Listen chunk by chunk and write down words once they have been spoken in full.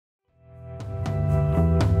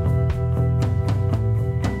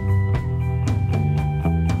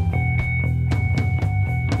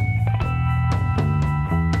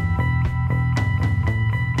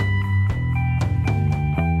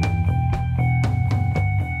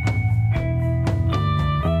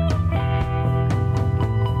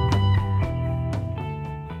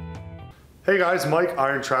Hey guys, Mike,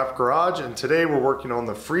 IronTrap Garage, and today we're working on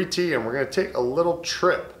the free T and we're going to take a little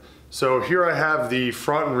trip. So here I have the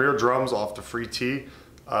front and rear drums off the free T.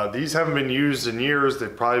 These haven't been used in years,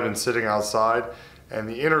 they've probably been sitting outside, and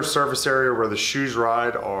the inner surface area where the shoes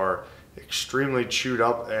ride are extremely chewed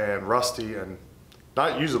up and rusty and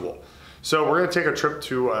not usable. So we're going to take a trip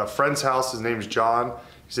to a friend's house. His name's John.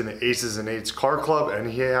 He's in the Aces and Eights car club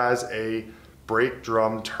and he has a brake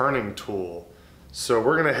drum turning tool. So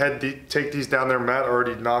we're gonna take these down there. Matt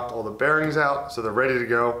already knocked all the bearings out, so they're ready to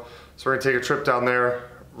go. So we're gonna take a trip down there,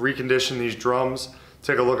 recondition these drums,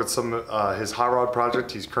 take a look at some his high rod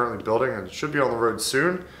project he's currently building, and it should be on the road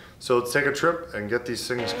soon. So let's take a trip and get these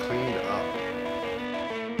things cleaned up.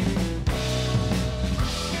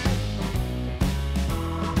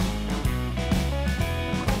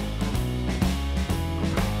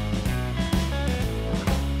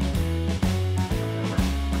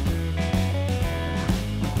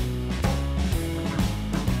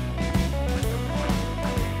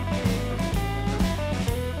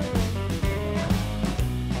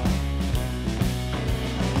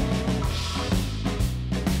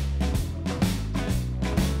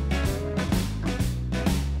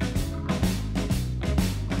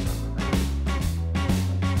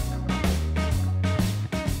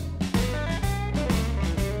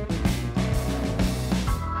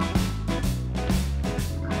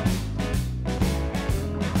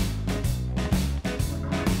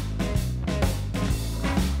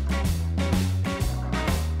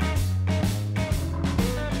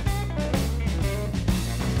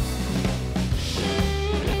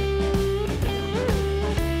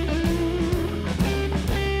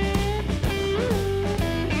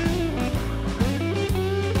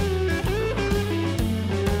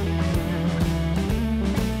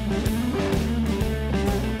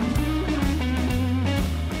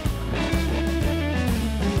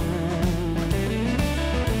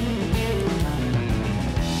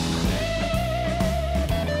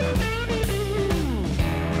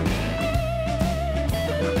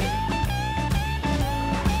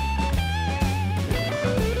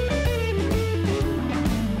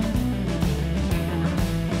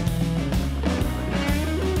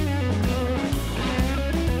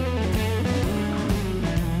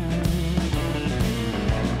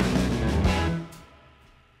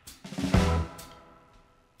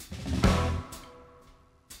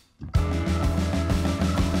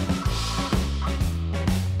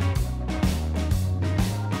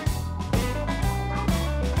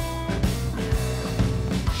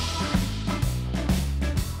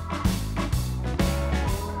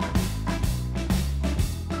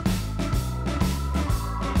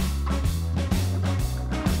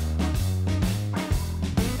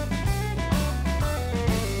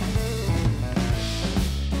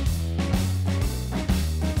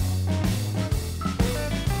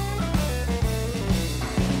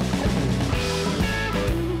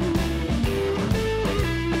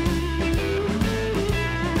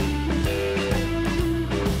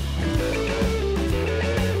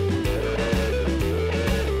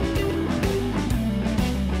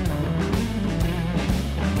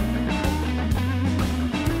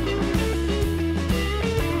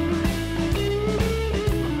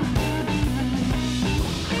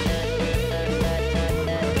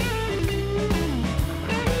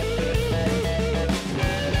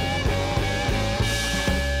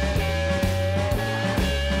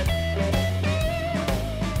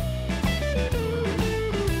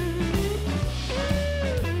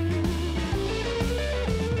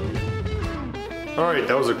 Alright,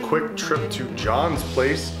 that was a quick trip to John's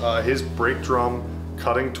place. His brake drum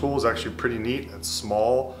cutting tool is actually pretty neat. It's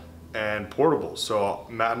small and portable. So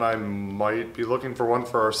Matt and I might be looking for one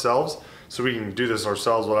for ourselves so we can do this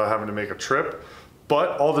ourselves without having to make a trip.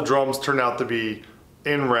 But all the drums turn out to be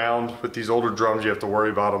in round. With these older drums, you have to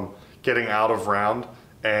worry about them getting out of round.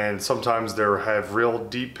 And sometimes they have real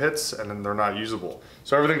deep pits and then they're not usable.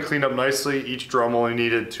 So everything cleaned up nicely. Each drum only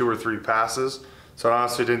needed 2 or 3 passes. So it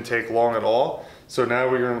honestly didn't take long at all. So now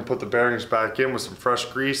we're going to put the bearings back in with some fresh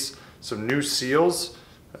grease, some new seals,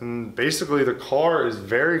 and basically the car is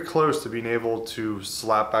very close to being able to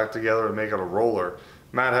slap back together and make it a roller.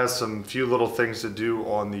 Matt has some few little things to do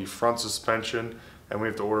on the front suspension, and we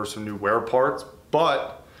have to order some new wear parts,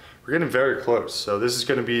 but we're getting very close. So this is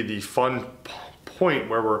going to be the fun point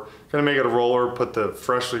where we're going to make it a roller, put the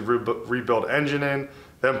freshly rebuilt engine in,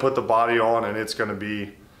 then put the body on, and it's going to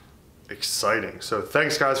be exciting. So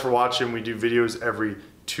thanks guys for watching. We do videos every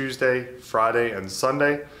Tuesday, Friday, and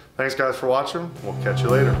Sunday. Thanks guys for watching. We'll catch you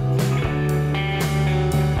later.